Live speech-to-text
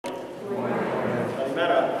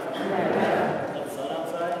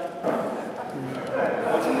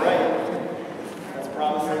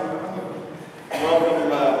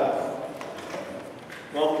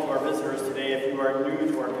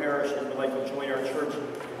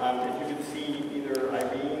If you could see either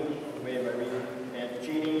Irene, wave Irene, and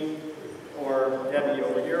Jeannie, or Debbie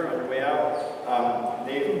over here on their way out,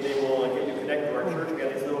 they will get you connected to our church. We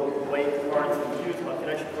have these little white cards and pews,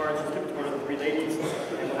 connection cards. Just give it to one of the three ladies,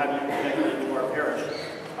 and we'll have you connected into our parish.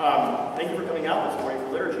 Thank you for coming out this morning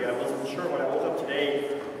for liturgy. I wasn't sure when I woke up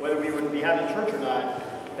today whether we would be having church or not.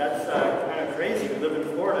 That's kind of crazy. We live in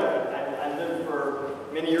Florida. I lived for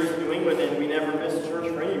many years in New England, and we never missed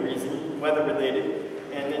church for any reason, weather-related.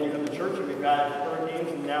 And then you come to church, and we've got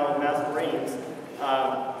hurricanes and now massive rains.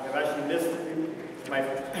 I've actually missed my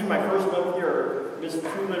first month here, missed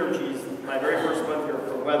 2 liturgies, my very first month here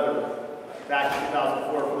for weather. Back in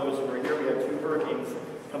 2004, for those who were here, we had 2 hurricanes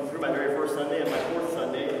come through, my very first Sunday and my 4th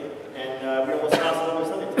Sunday. And we almost lost another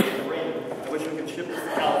Sunday to the rain. I wish we could ship this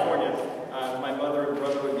to California. My mother and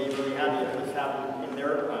brother would be really happy if this happened in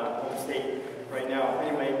their home state right now.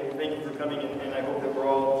 Anyway, thank you for coming, and I hope that we're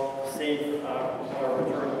all safe on our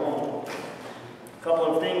return home. A couple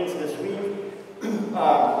of things this week.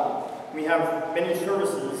 We have many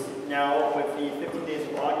services now with the 15 days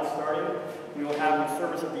of August starting. We will have the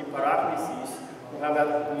service of the Paraklesis. We'll have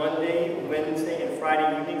that Monday, Wednesday, and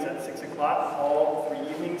Friday evenings at 6 o'clock, all 3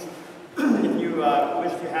 evenings. If you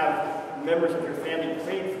wish to have members of your family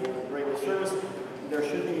prayed for the regular service, there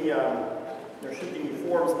should be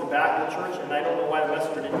forms in the back of the church, and I don't know why the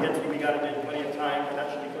messenger didn't get to you. We got it in plenty of time, and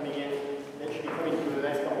that should be coming in. It should be coming through the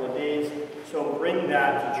next couple of days. So bring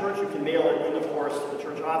that to church. You can mail it in, of course, to the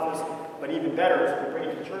church office, but even better is to bring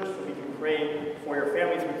it to church so we can pray for your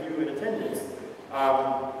families with you in attendance.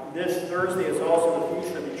 This Thursday is also the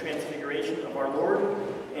Feast of the Transfiguration of our Lord,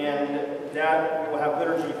 and that we will have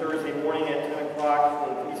liturgy Thursday morning at 10 o'clock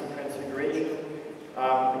for the Feast of Transfiguration.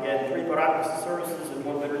 Again, 3 Paraklesis services and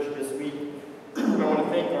 1 liturgy this week. I want to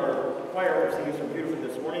thank our choir for singing so beautifully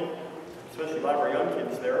this morning, especially a lot of our young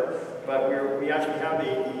kids there. But we actually have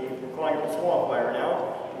we're calling it the small choir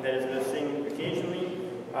now, that is going to sing occasionally.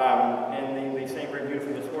 And they sang very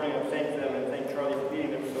beautifully this morning. I thank them and thank Charlie for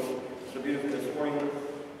leading them so beautifully this morning.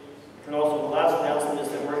 And also the last announcement is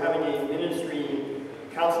that we're having a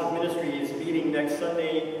Council of Ministries meeting next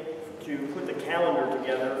Sunday to put the calendar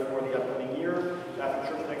together for the upcoming year.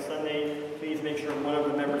 After church next Sunday, please make sure one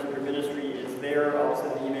of the members of your ministry is there. I'll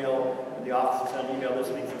send an email. The office will send an email this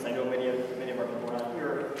week since I know many of our people are not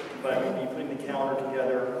here. But we'll be putting the calendar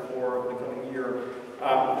together for the coming year.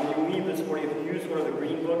 When you leave this morning, if you use one of the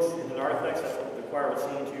green books in the narthex, that's what the choir was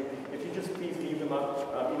saying to you. If you just please leave them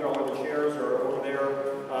up either on one of the chairs or over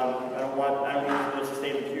there. I don't need those to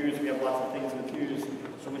stay in the pews. We have lots of things in the pews,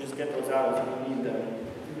 so we'll just get those out as we need them.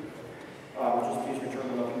 Just please return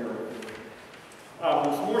them up here.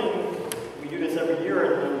 This morning, we do this every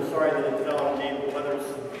year, and I'm sorry that it fell on the day the weather's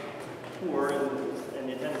poor and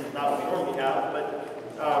the attendance is not what we normally have,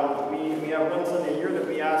 but we have one Sunday a year that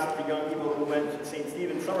we ask the young people who went to St.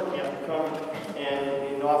 Stephen's summer camp to come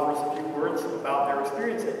and offer us a few words about their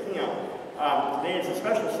experience at camp. Today is a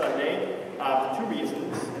special Sunday for 2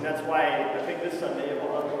 reasons, and that's why I picked this Sunday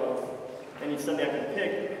of any Sunday I can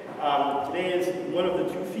pick. Today is one of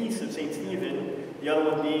the 2 feasts of St. Stephen, the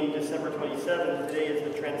other one being December 27th. Today is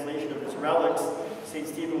the translation of his relics. St.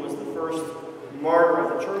 Stephen was the first martyr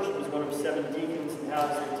of the church. He was one of 7 deacons and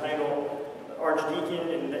has the title Archdeacon,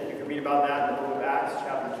 and you can read about that in the book of Acts,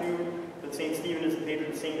 chapter 2. But St. Stephen is the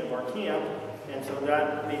patron saint of our camp, and so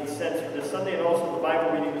that made sense for this Sunday. And also the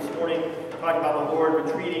Bible reading this morning, talking about the Lord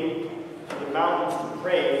retreating to the mountains to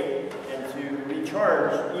pray and to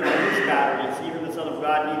recharge even his batteries. Even the Son of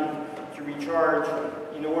God needed to recharge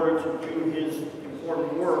in order to do his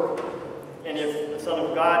important work. And if the Son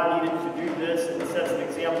of God needed to do this and sets an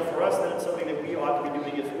example for us, then it's something that we ought to be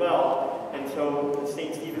doing as well. And so the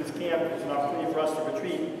St. Stephen's Camp is an opportunity for us to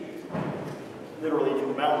retreat, literally to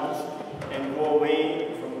the mountains, and go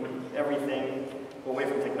away from everything, go away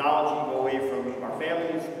from technology, go away from our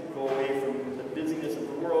families, go away from the busyness of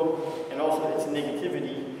the world, and also its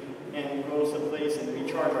negativity, and go someplace and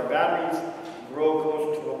recharge our batteries, grow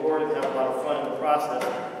closer to the Lord, and have a lot of fun in the process.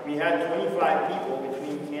 We had 25 people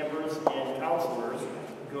between campers and counselors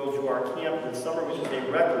go to our camp this summer, which is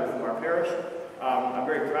a record from our parish. I'm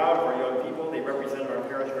very proud of our young people. They represented our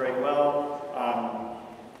parish very well.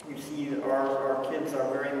 You see our kids are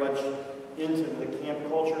very much into the camp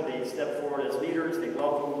culture. They step forward as leaders. They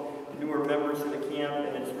welcome newer members to the camp,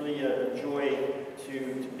 and it's really a joy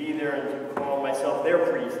to be there and to call myself their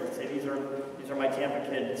priest and say, these are my Tampa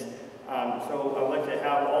kids. So I would like to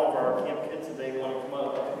have all of our camp kids, if they want to come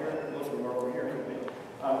up here. Most of them are over here anyway.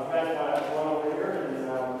 Guys, come on over here, and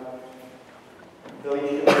they'll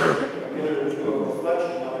issue a minute or 2 of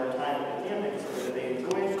reflection on their time at the camping, something that they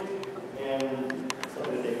enjoyed and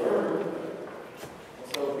something that they learned.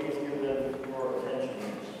 So please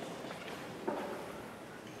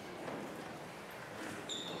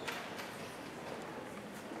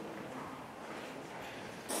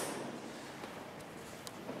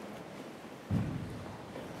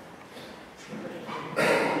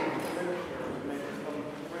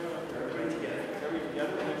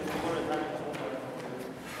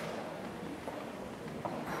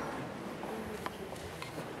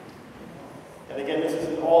again, this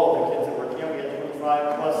isn't all of the kids that work here. We had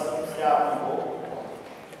 25 plus staff people.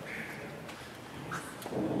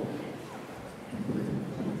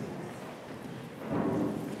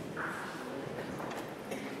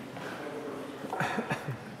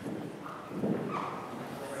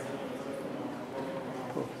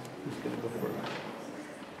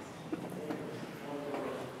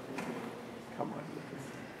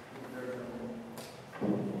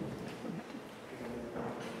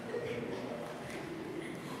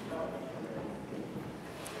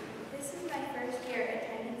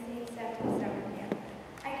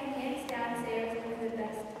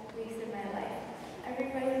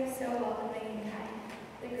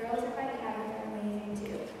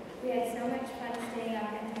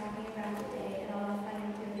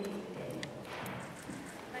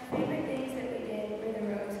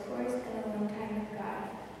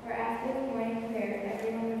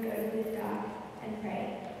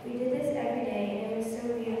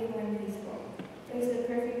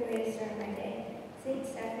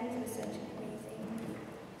 Stepens was such an amazing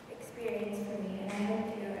experience for me, and I hope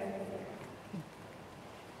to go everywhere.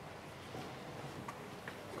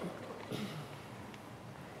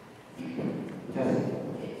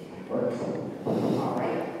 All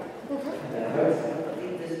right. I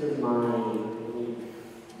think this was my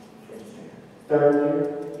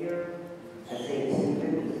third year at St.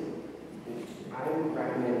 Stepens. I would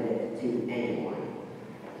recommend it to anyone.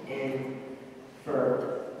 And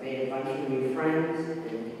made a bunch of new friends,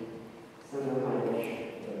 and some of them I wish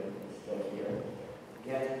were still here. You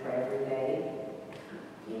have to pray every day,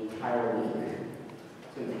 the entire week.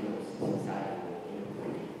 Something else inside you.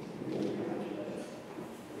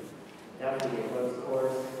 Definitely a close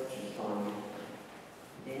course, which is fun.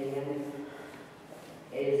 In the end,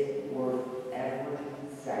 it is worth every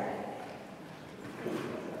second.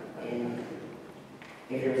 And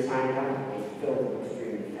if you're signed up, it's filled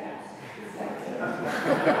extremely fast. That's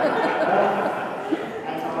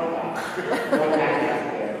all I got. Going back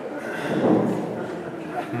there.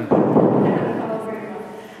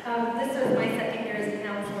 This was my second year as a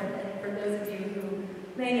counselor, and for those of you who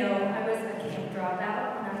may know, I was a camp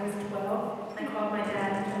dropout when I was 12. I called my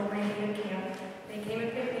dad and told him I needed camp. They came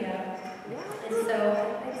and picked me up. And so,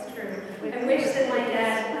 it's true. I wish that my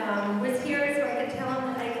dad was here so I could tell him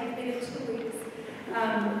that I completed 2 weeks.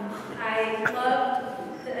 I loved,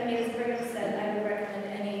 as Brigham said, I would recommend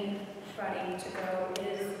anybody to go. It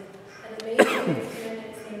is an amazing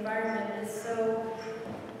experience. The environment is so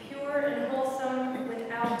pure and wholesome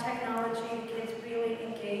without technology. The kids really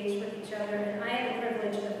engage with each other. And I had the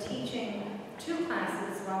privilege of teaching 2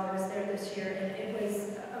 classes while I was there this year, and it was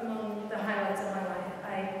among the highlights of my life.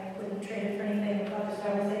 I wouldn't trade it for anything. Father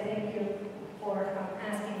Stavros, I thank you for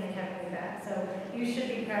asking me and having me back. So you should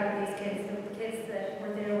be proud of these kids. The kids that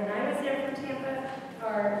were there when I was there from Tampa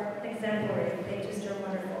are exemplary. They just are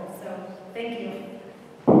wonderful. So thank you.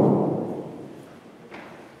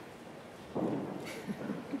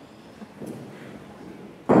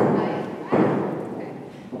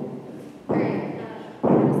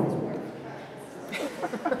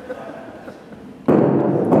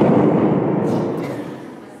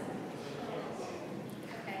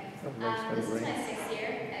 This is my 6th year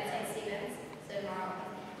at St. Stepens, so tomorrow.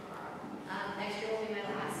 Next year will be my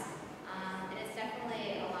last. And it's definitely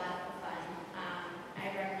a lot of fun.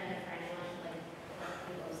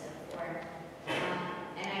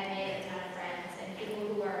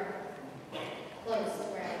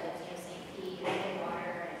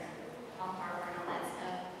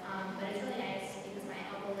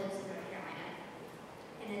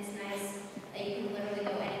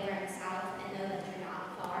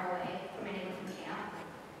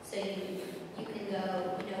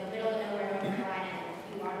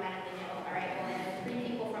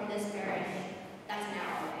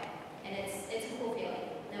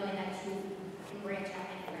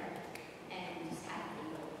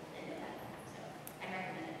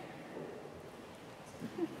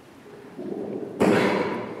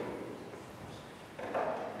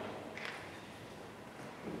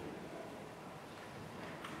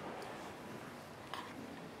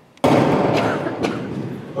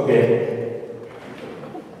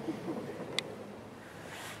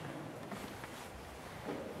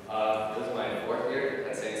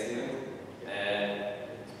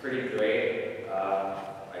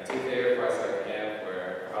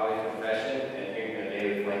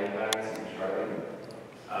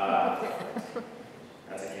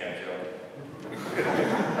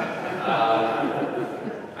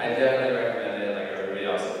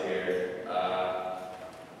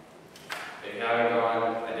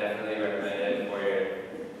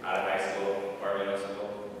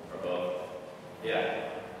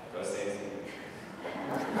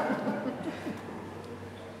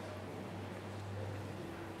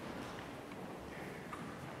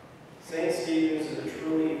 St. Stephen's is a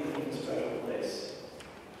truly unique and special place.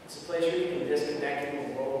 It's a place where you can disconnect from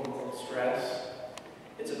the world and world stress.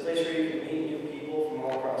 It's a place where you can meet new people from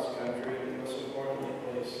all across the country, and most importantly,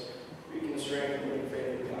 a place where you can strengthen your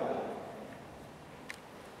faith in God.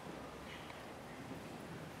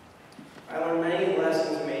 I learned many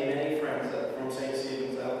lessons, made many friends from St.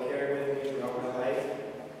 Stephen's that will carry with me throughout my life,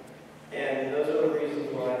 and those are the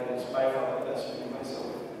reasons why it is by far the best thing in myself.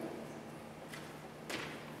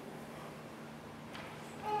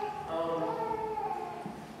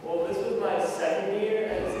 Well, this was my second year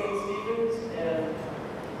at St. Stephen's, and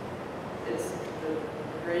it's the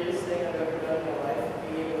greatest thing I've ever done in my life,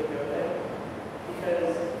 being able to go there,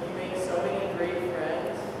 because you make so many great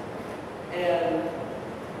friends, and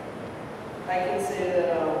I can say that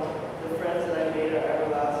the friends that I made are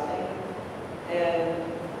everlasting, and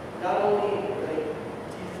not only like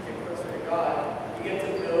teach you to get closer to God, you get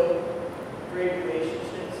to build great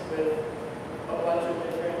relationships with a bunch of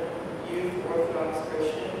different youth Orthodox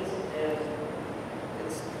Christians, and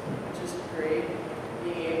it's just great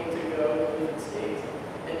being able to go to different states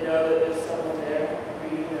and know that there's someone there who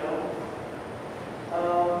you know.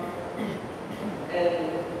 And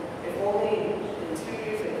if only in 2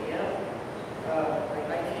 years at camp,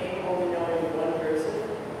 I came only knowing one person,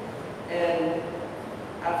 and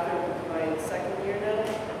after my second year now,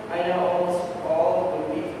 I know almost all of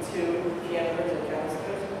the week 2 campers and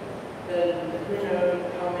counselors. Then who knows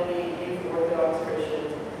how many youth Orthodox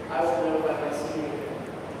Christians I will know by my senior year.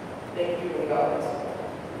 Thank you, and God bless you.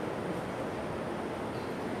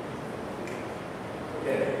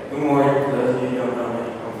 Okay, good morning. For those of you who don't know me,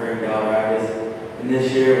 I'm Frank Galleracus. And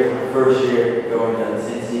this year was my first year going to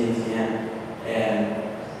St. Stephen's camp. And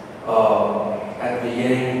at the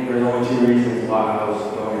beginning, there was only 2 reasons why I was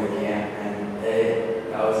going to camp. And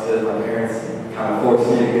that was because my parents kind of forced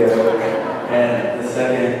me to go. And the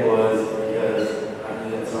second was because I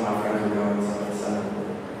knew that some of my friends were going, so I decided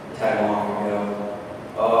to tag along and go.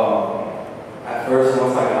 At first,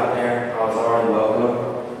 once I got there, I was already welcome.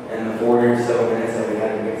 And the 40 or so minutes that we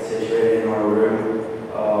had to get situated in our room,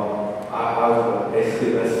 I was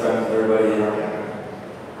basically best friends with everybody in our cabin.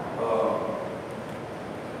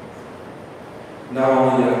 Not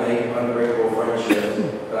only did I make unbreakable friendships,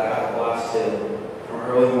 but I had a blast too. From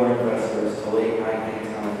early morning vespers to late night hang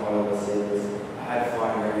time while I was sleepless, I had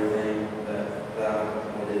fun in everything that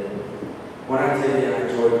I did. One activity I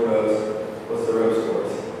enjoyed the most was the ropes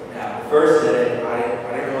course. Now, the first day, I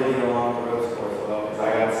didn't really get along with the ropes course well because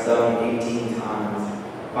I got stung 18 times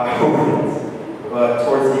by hornets. But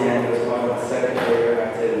towards the end, it was probably my second favorite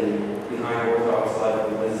activity behind Orthodox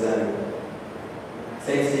life with Ms. Zen.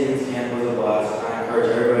 St. Stephen's camp was a blast, and I encourage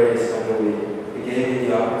everybody to spend the week. It gave me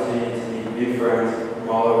the opportunity to meet new friends from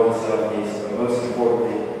all over the Southeast, but most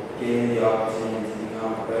importantly, it gave me the opportunity to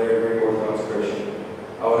become a better Greek Orthodox Christian.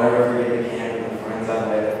 I will never forget the camp and the friends I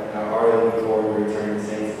met, and I already look forward to returning to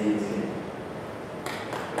St. Stephen's camp.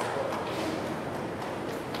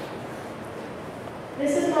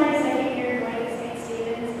 This is my second year going to St.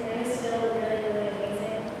 Stephen's, and it was still really, really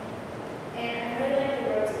amazing. And I really like the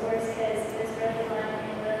ropes course because it was really fun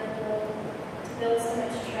and really cool to build so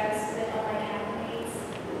much trust with all my campmates.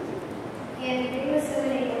 And being with so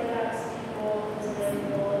many Orthodox people was really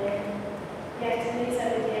cool, and the activities that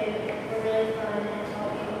we did were really fun and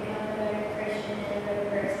helped me become a better Christian and a better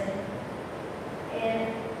person.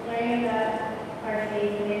 And learning about our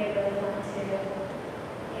faith made it really fun too.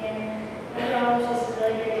 And overall, it was just a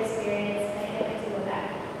really great experience, and I can't wait to go back.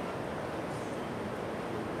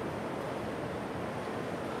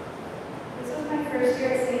 This was my first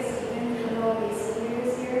year at St. Stephen's, even though I'll be a senior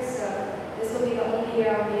this year, so this will be the only year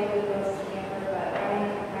I'll be able to go as a camper, but I want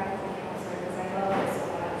to come back as a counselor because I love it so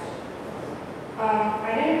much.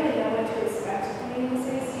 I didn't really know what to expect coming to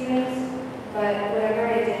St. Stephen's, but whatever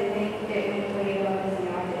I did think, it went way above and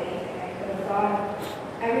beyond anything I could have thought.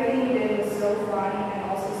 Everything we did was so fun and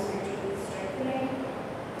also spiritually strengthening.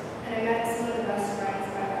 And I met some of the best friends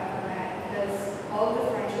I've ever met because all of the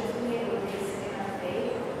friendships we made were based in our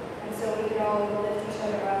faith. And so we could all lift each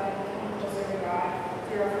other up and become closer to God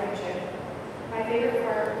through our friendship. My favorite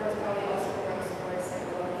part was probably also the ropes course, like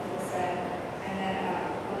a lot of people said. And then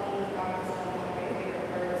alone with God was one of my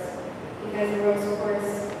favorite parts because the ropes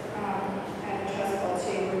course and the trust ball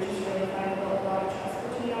too were just really fun. It built a lot of trust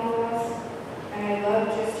between all of us. And I love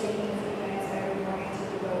just taking a few minutes every morning to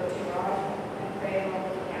devote to God and pray while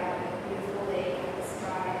looking out at the beautiful lake and the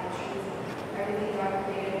sky and the trees and everything God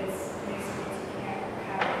created. It's an experience you can't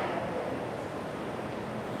have another way.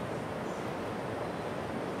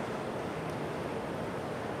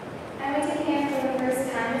 I went to camp for the first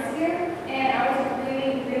time this year, and I was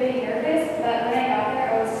really, really nervous, but when I got there,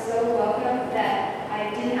 I was so welcomed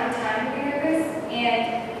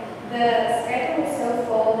The schedule was so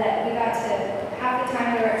full that we got to, half the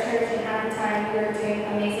time we were at church and half the time we were doing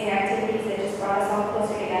amazing activities that just brought us all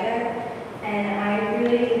closer together. And I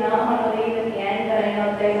really did not want to leave at the end, but I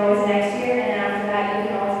know there's always next year, and after that you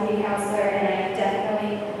can always be a counselor, and I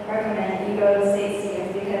definitely recommend you go to St.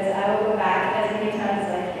 Stephen's because I will go back as many times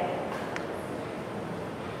as I can.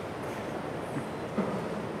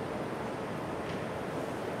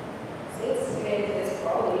 St. Stephen's is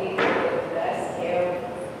probably the best camp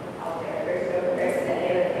out there. There's no comparison to any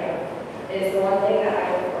other camp. It is the one thing that I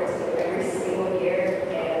look forward to every single year,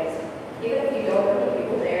 and even if you don't know the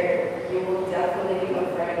people there, you will definitely become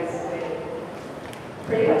friends with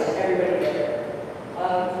pretty much everybody there.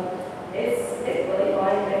 It's really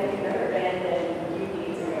fun, and if you've never been, then you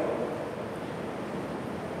need to go.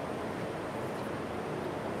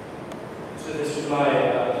 So this was my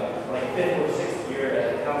like 5th or 6th year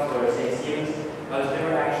as a counselor at St. Stephen's. I was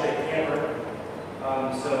never actually a camper,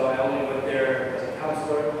 so I only went there as a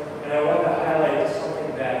counselor. And I wanted to highlight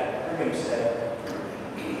something that Brigham said.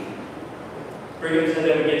 Brigham said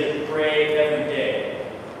that we get to pray every day.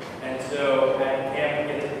 And so at camp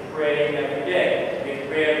we get to pray every day. We get to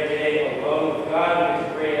pray every day alone with God. We get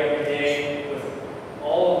to pray every day with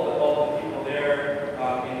all the people there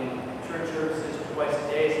in church services twice a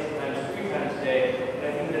day, sometimes 3 times a day. And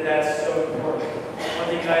I think that that's so important. One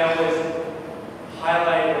thing I always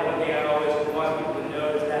highlight, or one thing I always want people to know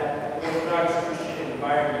is that Orthodox Christian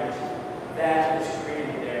environment that is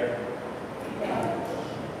created there.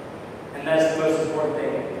 And that's the most important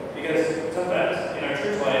thing. Because sometimes in our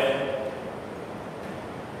church life,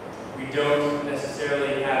 we don't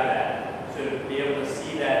necessarily have that. So to be able to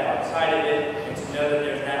see that outside of it, and to know that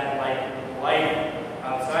there's that life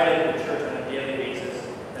outside of the church on a daily basis,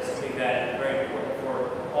 that's something that is very important for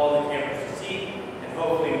all the campers to see, and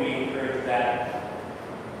hopefully we encourage that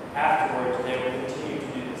afterwards, they will continue to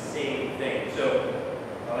do the same thing. So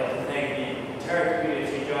I'd like to thank the entire community of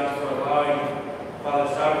St. John's for allowing Father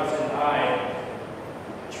Stavros and I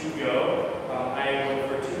to go. I went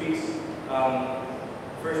for 2 weeks.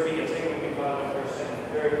 First week and second week, Father went first, second, and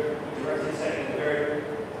third. He directed second and third.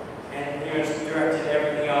 And he directed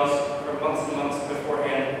everything else for months and months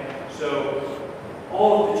beforehand. So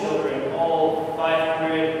all of the children, all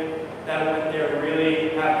 500 that went there, really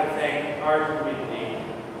have to thank our community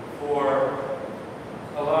for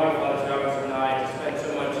allowing Father Stavros and I to spend so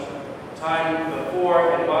much time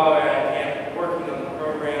before and while we were at camp working on the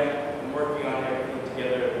program and working on everything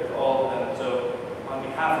together with all of them. So on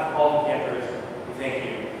behalf of all the campers, we thank you.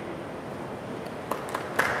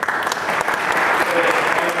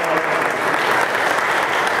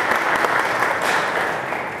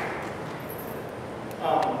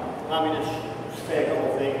 Allow me to say a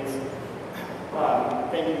couple things.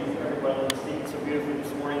 Thank you everybody for speaking so beautifully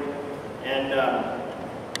this morning. And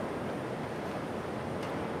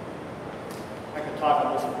I could talk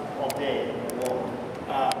on this all day, I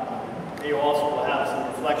won't. They also will have some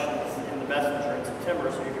reflections in the messenger in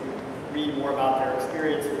September, so you can read more about their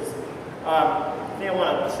experiences. The thing I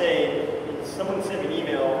want to say is someone sent me an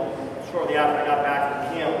email shortly after I got back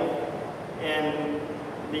from camp, and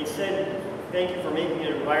they said, "Thank you for making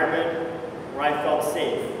an environment where I felt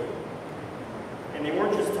safe." And they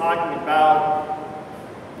weren't just talking about,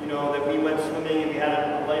 that we went swimming and we had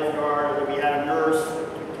a lifeguard, or that we had a nurse that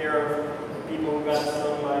took care of people who got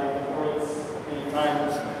stung by hornets many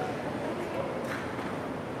times.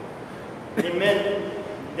 They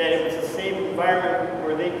meant that it was a safe environment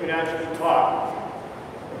where they could actually talk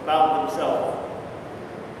about themselves.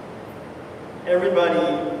 Everybody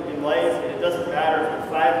in life, and it doesn't matter if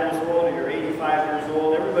you're 5 years old or you're 85 years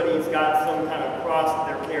old, everybody's got some kind of cross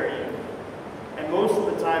that they're carrying. And most of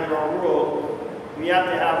the time in our world, we have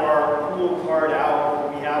to have our cool card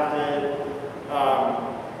out. We have to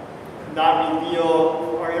not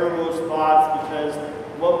reveal our innermost thoughts, because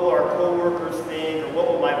what will our co-workers think, or what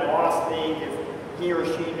will my boss think if he or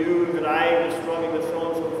she knew that I was struggling with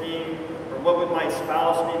so-and-so thing, or what would my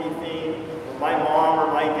spouse maybe think, or my mom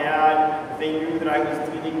or my dad, if they knew that I was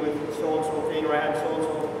dealing with so-and-so thing, or I had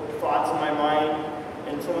so-and-so thoughts in my mind.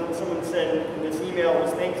 And someone said in this email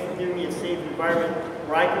was, "Thanks for giving me a safe environment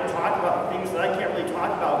where I can talk about things that I can't really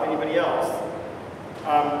talk about with anybody else."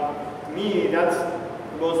 To me, that's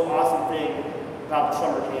the most awesome thing about the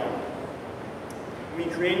summer camp. We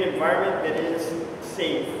create an environment that is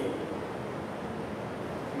safe.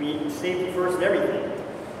 Safety first in everything.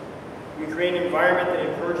 We create an environment that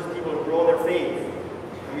encourages people to grow in their faith.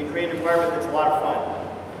 And we create an environment that's a lot of fun.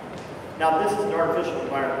 Now, this is an artificial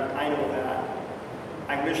environment. I know that.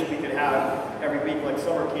 I wish we could have every week like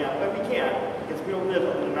summer camp, but we can't, because we don't live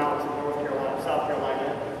up in the mountains of North Carolina, South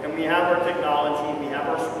Carolina, and And we have our technology, we have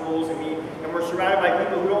our schools, and we're surrounded by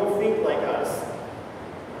people who don't think like us.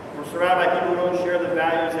 We're surrounded by people who don't share the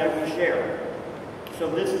values that we share.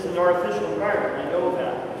 So this is an artificial environment, I know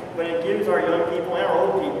that. But it gives our young people and our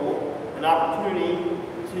old people an opportunity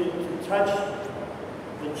to touch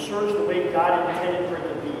the church the way God intended for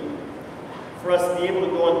it to be. For us to be able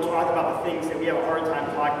to go and talk about the things that we have a hard time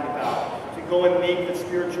talking about. To go and make the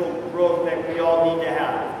spiritual growth that we all need to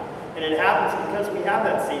have. And it happens because we have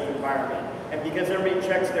that safe environment. And because everybody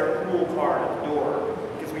checks their cool card at the door.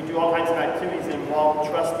 Because we do all kinds of activities that involve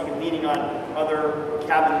trusting and leaning on other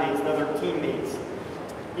cabin mates and other teammates.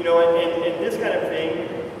 You know, and this kind of thing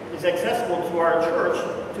is accessible to our church,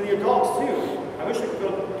 to the adults too. I wish I could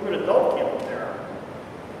go to an adult camp up there.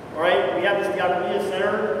 All right, we have this Diakonia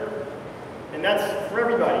Center, and that's for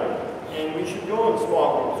everybody. And we should go in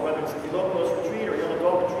small groups, whether it's a Diakonos retreat or a young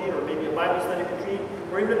adult retreat or maybe a Bible study retreat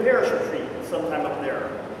or even a parish retreat sometime up there.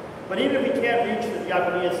 But even if we can't reach the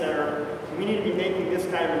Diakonia Center, we need to be making this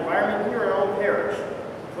kind of environment here in our own parish.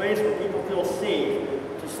 A place where people feel safe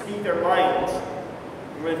to speak their minds,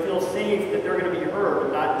 where they feel safe that they're going to be heard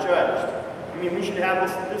and not judged. I mean, we should have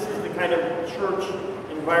this is the kind of church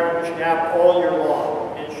environment we should have all year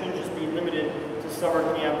long. And it shouldn't just be limited to summer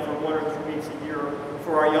camp for 1 or 2 weeks a year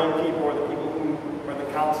for our young people or the people who are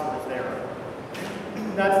the counselors there.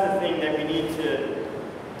 That's the thing that we need to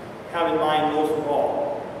have in mind most of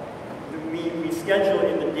all. We schedule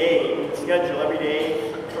in the day, we schedule every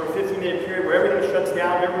day for a 15-minute period where everything shuts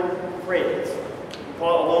down, everyone prays. We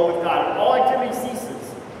call it alone with God. All activity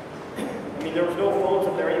ceases. I mean, there was no phones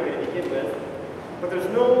up there anyway to begin with, but there's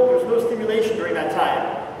no stimulation during that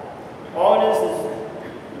time. All it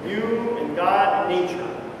is you and God and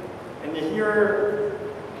nature. And to hear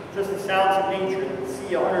just the sounds of nature, and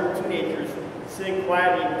see 102 natures sitting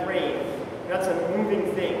quietly and praying, that's a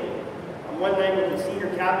moving thing. One night when the senior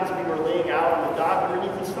captains, we were laying out on the dock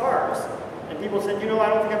underneath the stars. And people said, you know, I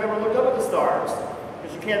don't think I've ever looked up at the stars.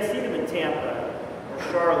 Because you can't see them in Tampa, or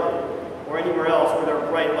Charlotte, or anywhere else where there are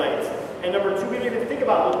bright lights. And number two, we didn't even think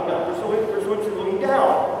about looking up. We're so interested in looking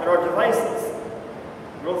down at our devices.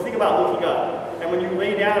 We don't think about looking up. And when you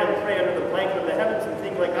lay down and pray under the blanket of the heavens and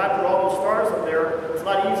think like God put all those stars up there, it's a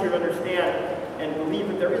lot easier to understand and believe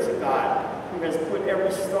that there is a God who has put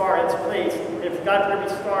every star in its place. And if God put every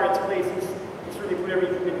star in its place, He's certainly put every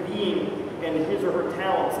human being and his or her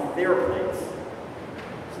talents in their place.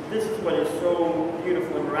 So this is what is so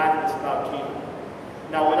beautiful and miraculous about camp.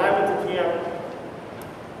 Now, when I went to camp,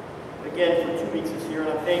 again, for 2 weeks this year,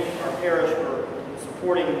 and I thank our parish for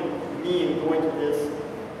supporting me in going to this,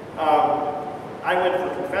 I went for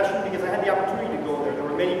confession because I had the opportunity to go there. There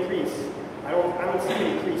were many priests. I don't see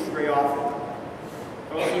many priests very often.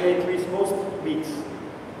 I don't see many priests most weeks.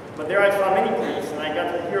 But there I saw many priests, and I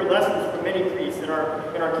got to hear lessons from many priests, and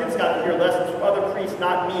our kids got to hear lessons from other priests,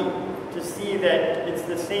 not me, to see that it's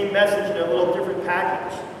the same message in a little different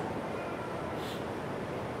package.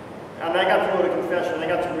 And I got to go to confession, and I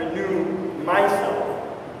got to renew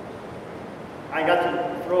myself. I got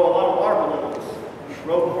to throw a lot of water balloons. We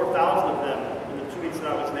threw 4,000 of them in the 2 weeks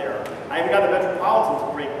that I was there. I even got the Metropolitan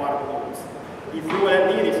to break water balloons. He threw it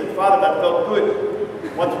at me, and he said, "Father, that felt good.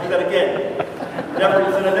 Want to do that again?" He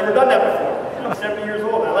said, "I've never done that before. I'm 70 years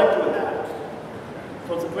old, I like doing that."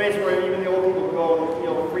 So it's a place where even the old people go and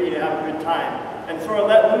feel free to have a good time. And sort of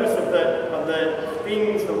let loose of the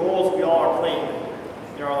things, the roles we all are playing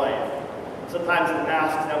in our life. Sometimes the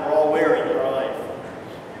masks that we're all wearing in our life.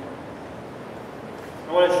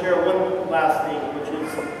 I want to share one last thing, which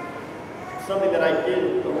is something that I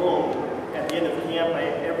did alone at the end of camp.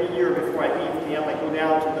 Every year before I leave camp, I go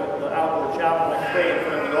down to the outdoor chapel and I pray in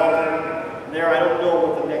front of the altar. And there, I don't know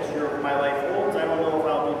what the next year of my life holds. I don't know if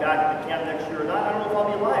I'll be back at the camp next year or not. I don't know if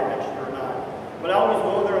I'll be alive next year or not. But I always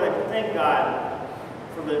go there and I thank God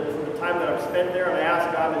for the time that I've spent there, and I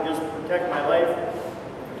ask God to just protect my life,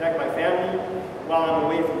 protect my family while I'm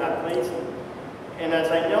away from that place. And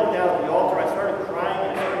as I knelt down at the altar, I started crying,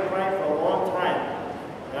 and I started crying for a long time.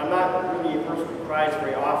 And I'm not really a person who cries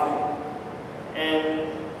very often. And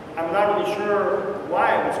I'm not really sure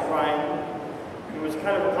why I was crying. It was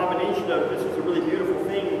kind of a combination of this was a really beautiful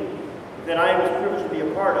thing that I was privileged to be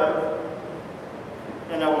a part of.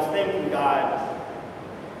 And I was thanking God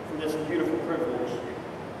for this beautiful privilege.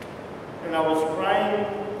 And I was crying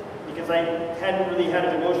because I hadn't really had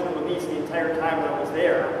an emotional release the entire time that I was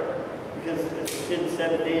there. Because as the kids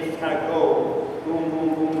said, the days just kind of go boom,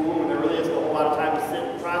 boom, boom, boom, and there really isn't a whole lot of time to sit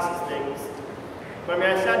and process things. But I mean,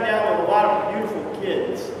 I sat down with a lot of beautiful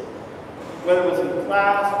kids, whether it was in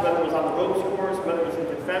class, whether it was on the ropes course, whether it was in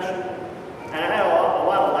confession, and I had a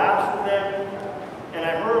lot of laughs with them, and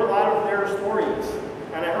I heard a lot of their stories.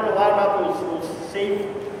 And I heard a lot about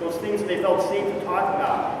those things that they felt safe to talk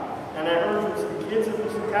about. And I heard from some kids and from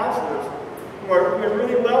some counselors who are doing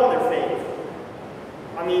really well in their faith.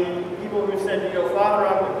 I mean, people who said, you know, Father,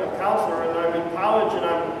 I'm a counselor and I'm in college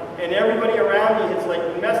and everybody around me has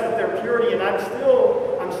like messed up their purity and I'm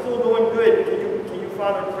still going good. Can you,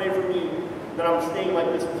 Father, pray for me that I'm staying like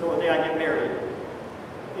this until the day I get married?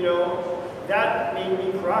 You know, that made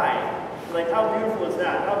me cry. Like, how beautiful is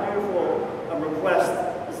that? How beautiful a request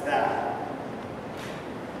is that?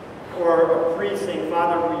 Or a priest saying,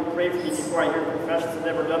 Father, will you pray for me before I hear confessions? I've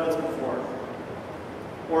never done this before.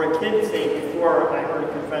 Or a kid saying before I heard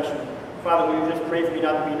a confession, Father, will you just pray for me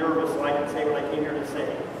not to be nervous so I can say what I came here to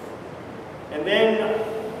say? And then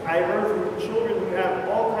I heard from children who have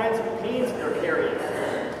all kinds of pains they're carrying.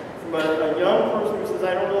 From a young person who says,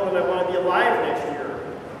 I don't know that I want to be alive next year.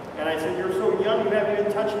 And I said, you're so young, you haven't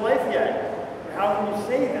even touched life yet. How can you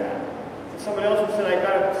say that? And someone else who said, I've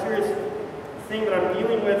got a serious thing that I'm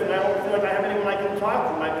dealing with, and I don't feel like I have anyone I can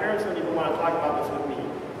talk to. My parents don't even want to talk about this with me.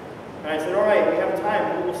 And I said, all right, we have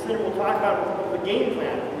time. We'll sit and we'll talk about it. We'll come up with a game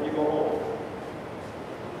plan when you go home.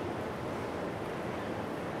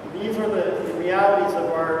 These are the realities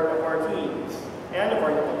of our teens, and of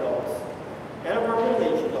our young adults, and of our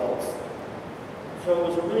middle-aged adults. So it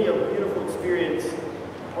was really a beautiful experience,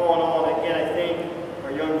 all in all. And again, I thank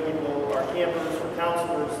our young people, our campers, our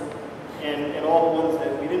counselors, and all the ones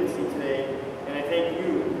that we didn't see today. And I thank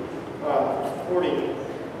you for supporting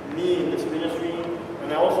me in this ministry.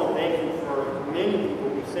 And I also thank you for many people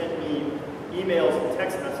who sent me emails and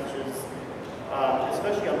text messages,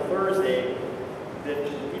 especially on Thursday, that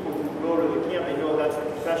people who go to the camp, they know that's the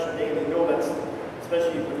confession day, and they know that's,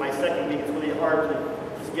 especially with my second week, it's really hard to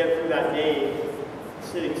just get through that day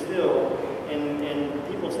sitting still. And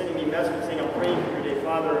people sending me messages saying, I'm praying for your day,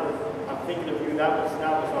 Father, I'm thinking of you. That was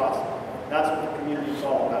awesome. That's what the community is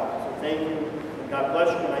all about. So thank you, and God bless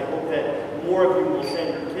you, and I hope that more of you will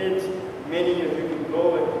send your kids. Many of you can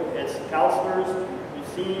go as counselors,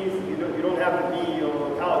 receive. You don't have to be a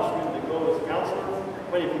college student to go as a counselor.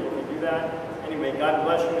 Plenty of people can do that. Anyway, God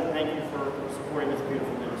bless you, and thank you for supporting this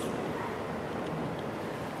beautiful ministry.